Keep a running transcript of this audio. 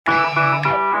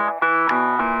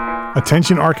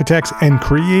Attention architects and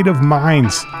creative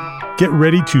minds, get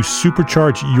ready to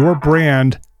supercharge your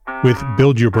brand with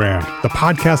Build Your Brand, the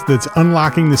podcast that's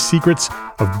unlocking the secrets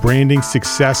of branding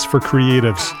success for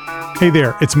creatives. Hey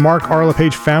there, it's Mark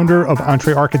Arlepage, founder of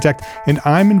Entre Architect, and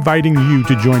I'm inviting you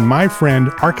to join my friend,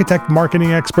 architect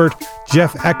marketing expert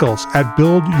Jeff Eccles at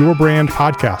Build Your Brand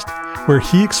podcast, where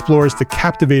he explores the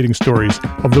captivating stories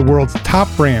of the world's top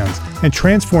brands and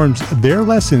transforms their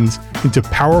lessons into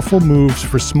powerful moves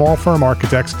for small firm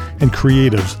architects and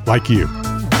creatives like you.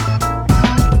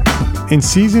 In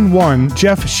Season 1,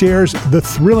 Jeff shares the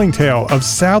thrilling tale of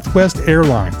Southwest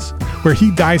Airlines, where he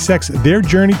dissects their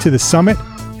journey to the summit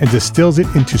and distills it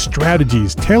into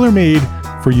strategies tailor-made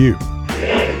for you.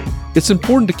 It's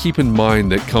important to keep in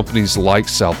mind that companies like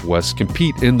Southwest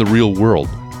compete in the real world,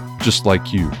 just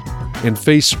like you, and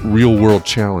face real-world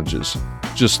challenges,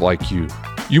 just like you.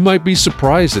 You might be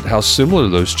surprised at how similar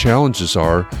those challenges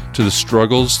are to the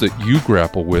struggles that you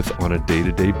grapple with on a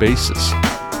day-to-day basis.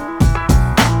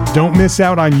 Don't miss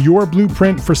out on your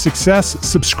blueprint for success.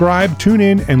 Subscribe, tune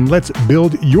in, and let's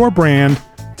build your brand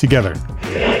together.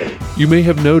 You may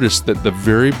have noticed that the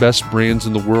very best brands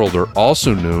in the world are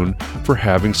also known for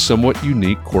having somewhat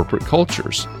unique corporate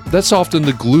cultures. That's often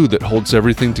the glue that holds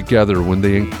everything together when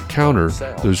they encounter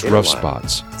those rough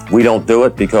spots. We don't do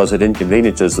it because it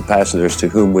inconveniences the passengers to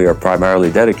whom we are primarily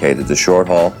dedicated, the short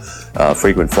haul,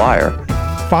 frequent flyer.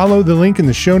 Follow the link in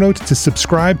the show notes to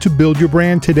subscribe to Build Your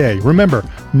Brand today. Remember,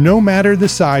 no matter the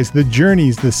size, the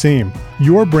journey's the same.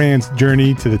 Your brand's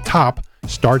journey to the top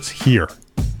starts here.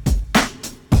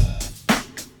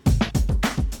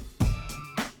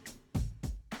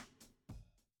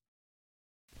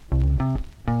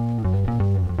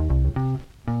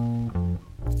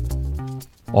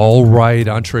 All right,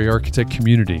 Entre Architect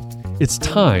community, it's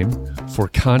time for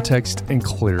context and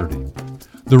clarity.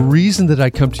 The reason that I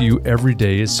come to you every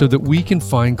day is so that we can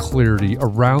find clarity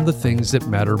around the things that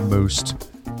matter most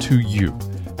to you,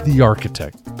 the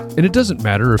architect. And it doesn't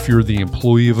matter if you're the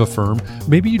employee of a firm.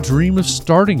 Maybe you dream of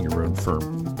starting your own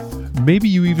firm. Maybe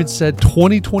you even said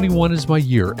 2021 is my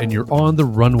year and you're on the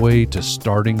runway to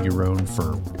starting your own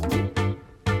firm.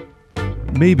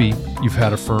 Maybe you've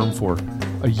had a firm for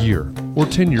a year or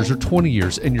 10 years or 20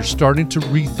 years and you're starting to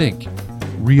rethink,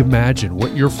 reimagine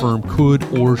what your firm could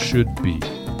or should be.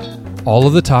 All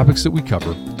of the topics that we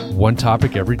cover, one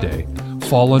topic every day,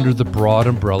 fall under the broad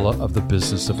umbrella of the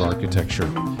business of architecture,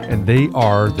 and they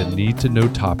are the need-to-know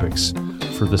topics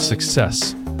for the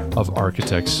success of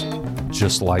architects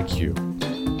just like you.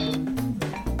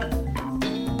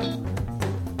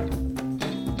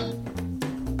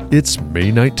 It's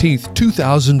May 19th,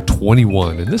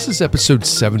 2021, and this is episode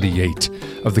 78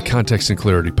 of the Context and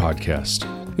Clarity podcast.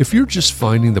 If you're just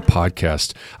finding the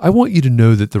podcast, I want you to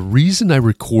know that the reason I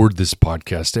record this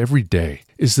podcast every day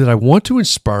is that I want to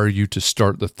inspire you to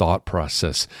start the thought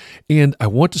process, and I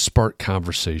want to spark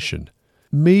conversation.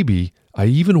 Maybe I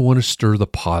even want to stir the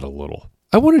pot a little.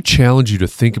 I want to challenge you to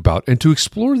think about and to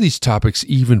explore these topics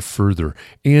even further,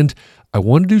 and I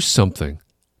want to do something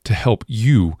to help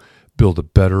you build a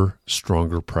better,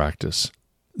 stronger practice.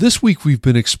 This week, we've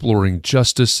been exploring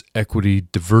justice, equity,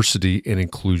 diversity, and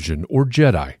inclusion, or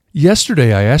JEDI.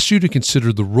 Yesterday, I asked you to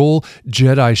consider the role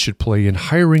JEDI should play in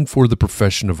hiring for the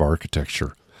profession of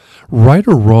architecture. Right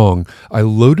or wrong, I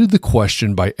loaded the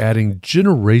question by adding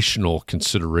generational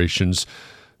considerations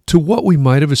to what we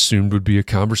might have assumed would be a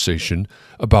conversation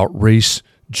about race,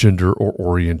 gender, or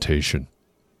orientation.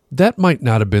 That might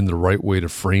not have been the right way to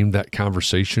frame that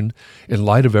conversation in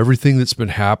light of everything that's been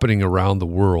happening around the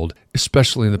world,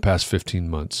 especially in the past 15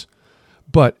 months.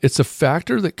 But it's a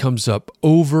factor that comes up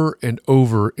over and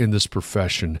over in this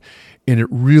profession, and it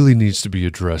really needs to be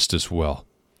addressed as well.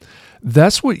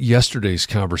 That's what yesterday's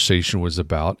conversation was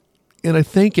about, and I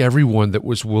thank everyone that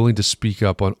was willing to speak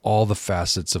up on all the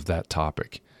facets of that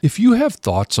topic. If you have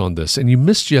thoughts on this and you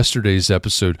missed yesterday's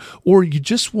episode, or you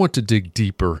just want to dig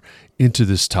deeper into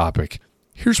this topic,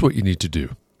 here's what you need to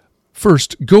do.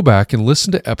 First, go back and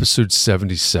listen to episode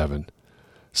 77.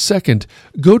 Second,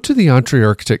 go to the Entre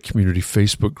Architect Community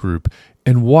Facebook group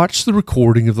and watch the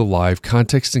recording of the live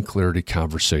Context and Clarity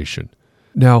conversation.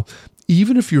 Now,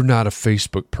 even if you're not a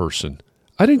Facebook person,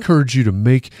 I'd encourage you to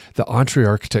make the Entre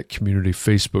Architect Community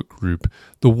Facebook group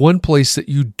the one place that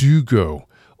you do go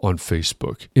on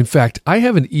Facebook. In fact, I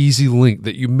have an easy link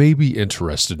that you may be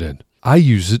interested in. I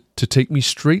use it to take me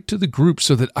straight to the group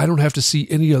so that I don't have to see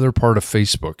any other part of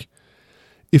Facebook.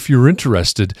 If you're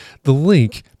interested, the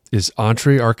link is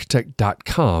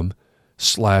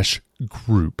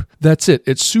entrearchitect.com/group. That's it.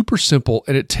 It's super simple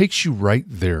and it takes you right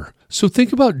there. So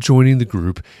think about joining the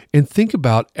group and think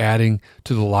about adding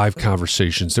to the live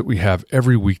conversations that we have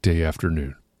every weekday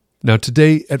afternoon. Now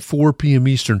today at 4 p.m.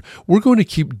 Eastern, we're going to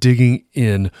keep digging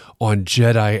in on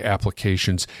Jedi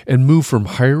applications and move from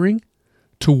hiring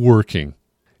to working.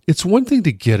 It's one thing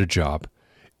to get a job,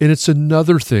 and it's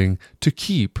another thing to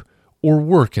keep or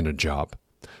work in a job.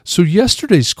 So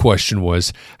yesterday's question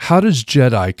was, how does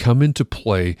Jedi come into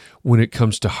play when it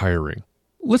comes to hiring?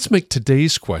 Let's make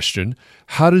today's question,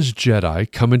 how does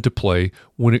Jedi come into play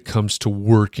when it comes to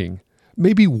working,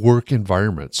 maybe work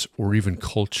environments or even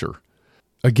culture?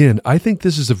 Again, I think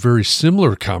this is a very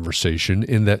similar conversation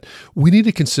in that we need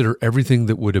to consider everything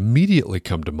that would immediately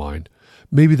come to mind.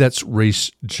 Maybe that's race,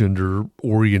 gender,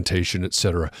 orientation,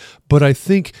 etc. But I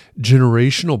think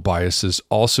generational biases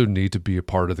also need to be a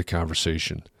part of the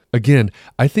conversation. Again,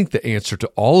 I think the answer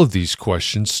to all of these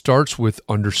questions starts with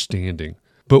understanding.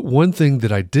 But one thing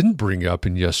that I didn't bring up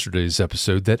in yesterday's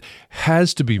episode that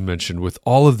has to be mentioned with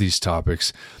all of these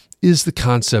topics is the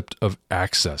concept of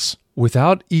access.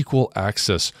 Without equal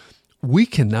access, we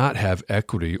cannot have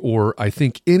equity or, I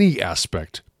think, any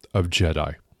aspect of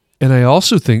Jedi. And I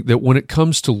also think that when it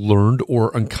comes to learned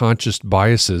or unconscious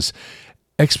biases,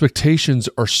 expectations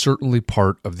are certainly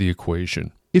part of the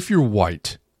equation. If you're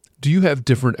white, do you have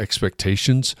different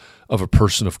expectations of a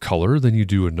person of color than you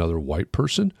do another white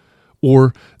person?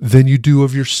 Or than you do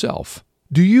of yourself?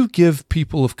 Do you give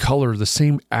people of color the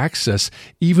same access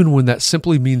even when that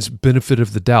simply means benefit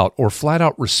of the doubt or flat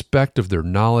out respect of their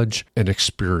knowledge and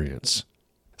experience?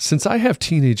 Since I have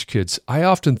teenage kids, I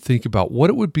often think about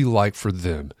what it would be like for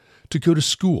them to go to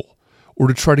school or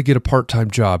to try to get a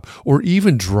part-time job or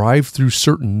even drive through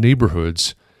certain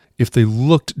neighborhoods if they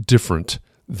looked different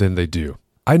than they do.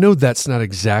 I know that's not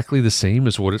exactly the same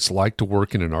as what it's like to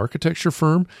work in an architecture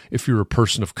firm if you're a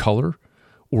person of color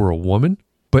or a woman,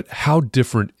 but how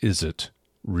different is it,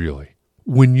 really?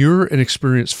 When you're an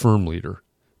experienced firm leader,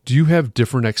 do you have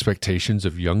different expectations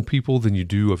of young people than you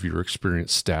do of your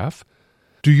experienced staff?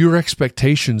 Do your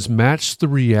expectations match the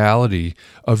reality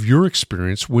of your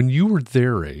experience when you were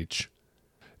their age?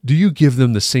 Do you give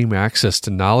them the same access to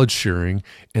knowledge sharing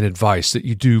and advice that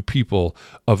you do people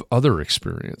of other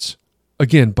experience?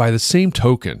 Again, by the same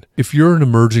token, if you're an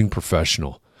emerging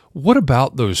professional, what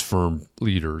about those firm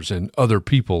leaders and other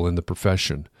people in the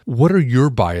profession? What are your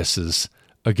biases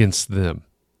against them?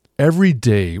 Every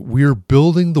day, we're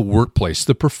building the workplace,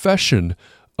 the profession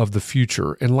of the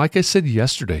future. And like I said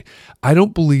yesterday, I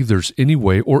don't believe there's any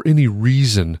way or any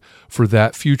reason for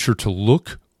that future to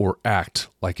look or act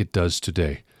like it does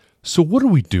today. So what are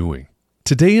we doing?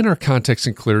 Today in our Context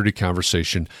and Clarity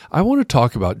conversation, I want to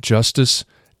talk about justice,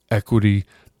 equity,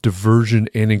 diversion,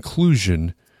 and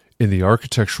inclusion in the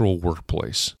architectural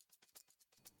workplace.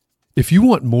 If you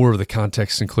want more of the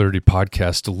Context and Clarity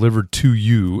podcast delivered to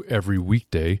you every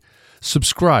weekday,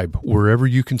 subscribe wherever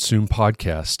you consume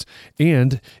podcasts.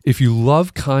 And if you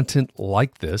love content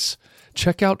like this,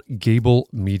 check out Gable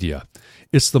Media.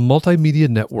 It's the multimedia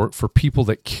network for people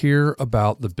that care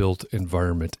about the built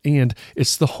environment, and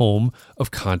it's the home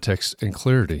of Context and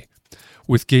Clarity.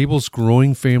 With Gable's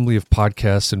growing family of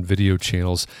podcasts and video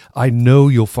channels, I know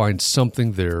you'll find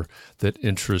something there that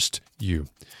interests you.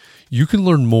 You can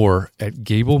learn more at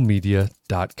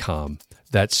gablemedia.com.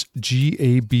 That's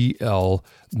GABL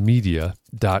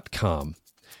media.com.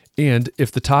 And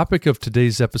if the topic of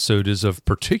today's episode is of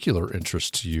particular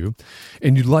interest to you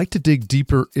and you'd like to dig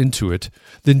deeper into it,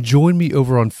 then join me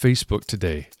over on Facebook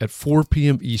today at 4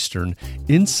 p.m. Eastern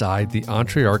inside the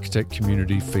EntreArchitect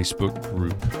Community Facebook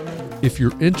group. If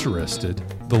you're interested,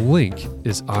 the link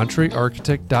is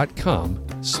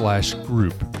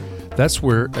entrearchitect.com/group. That's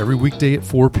where every weekday at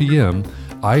 4 p.m.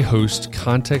 I host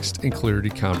Context and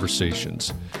Clarity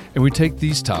conversations. And we take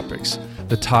these topics,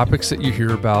 the topics that you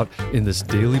hear about in this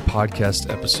daily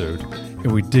podcast episode,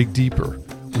 and we dig deeper.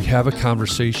 We have a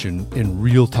conversation in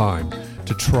real time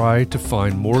to try to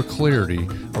find more clarity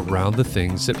around the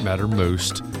things that matter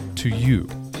most to you.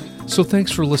 So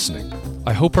thanks for listening.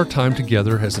 I hope our time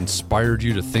together has inspired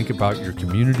you to think about your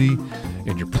community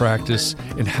and your practice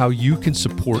and how you can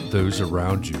support those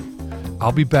around you.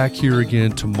 I'll be back here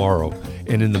again tomorrow.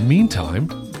 And in the meantime,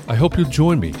 I hope you'll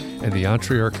join me and the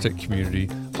EntreArchitect community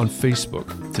on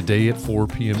Facebook today at 4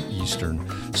 p.m. Eastern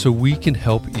so we can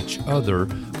help each other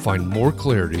find more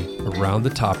clarity around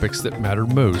the topics that matter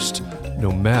most,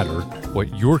 no matter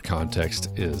what your context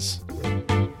is.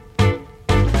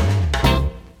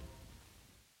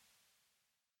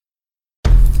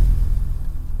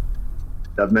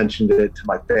 I've mentioned it to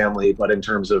my family, but in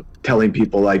terms of telling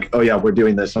people like, oh yeah, we're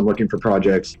doing this, I'm looking for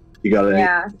projects. You got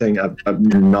anything?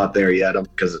 I'm not there yet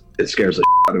because it scares the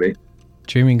shit out of me.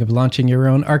 Dreaming of launching your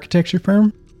own architecture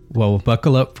firm? Well,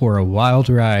 buckle up for a wild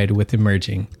ride with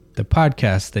Emerging, the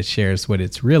podcast that shares what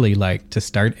it's really like to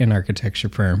start an architecture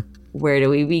firm. Where do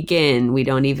we begin? We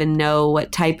don't even know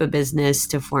what type of business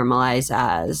to formalize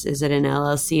as. Is it an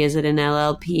LLC? Is it an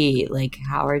LLP? Like,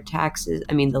 how are taxes?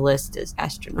 I mean, the list is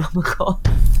astronomical.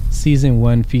 Season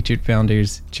 1 featured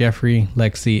founders Jeffrey,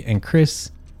 Lexi, and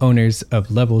Chris, owners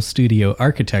of Level Studio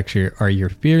Architecture, are your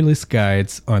fearless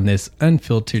guides on this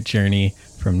unfiltered journey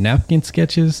from napkin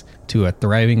sketches to a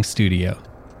thriving studio.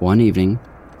 One evening,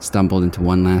 stumbled into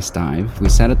one last dive, we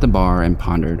sat at the bar and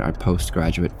pondered our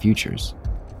postgraduate futures.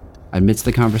 Amidst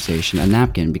the conversation, a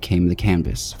napkin became the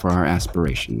canvas for our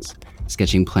aspirations,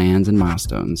 sketching plans and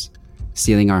milestones,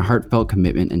 sealing our heartfelt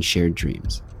commitment and shared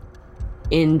dreams.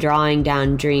 In drawing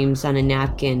down dreams on a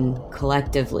napkin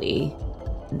collectively,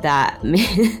 that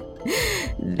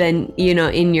then, you know,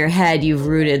 in your head, you've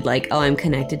rooted like, oh, I'm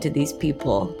connected to these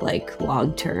people, like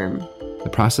long term. The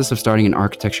process of starting an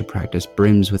architecture practice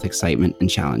brims with excitement and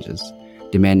challenges,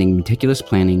 demanding meticulous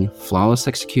planning, flawless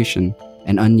execution,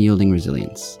 and unyielding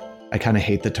resilience. I kind of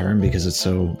hate the term because it's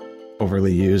so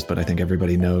overly used, but I think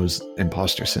everybody knows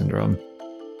imposter syndrome.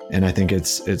 And I think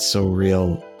it's so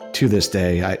real to this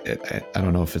day. I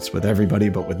don't know if it's with everybody,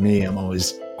 but with me, I'm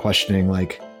always questioning,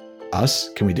 like, us?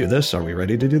 Can we do this? Are we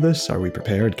ready to do this? Are we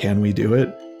prepared? Can we do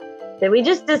it? Did we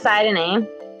just decide a name?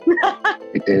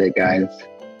 We did it, guys.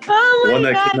 Oh my One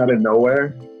that God. came out of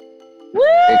nowhere. Woo!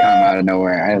 It came out of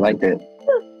nowhere. I liked it.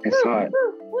 I saw it.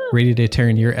 Ready to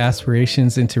turn your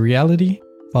aspirations into reality?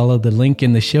 Follow the link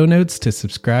in the show notes to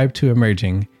subscribe to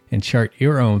Emerging and chart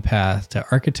your own path to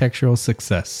architectural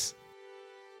success.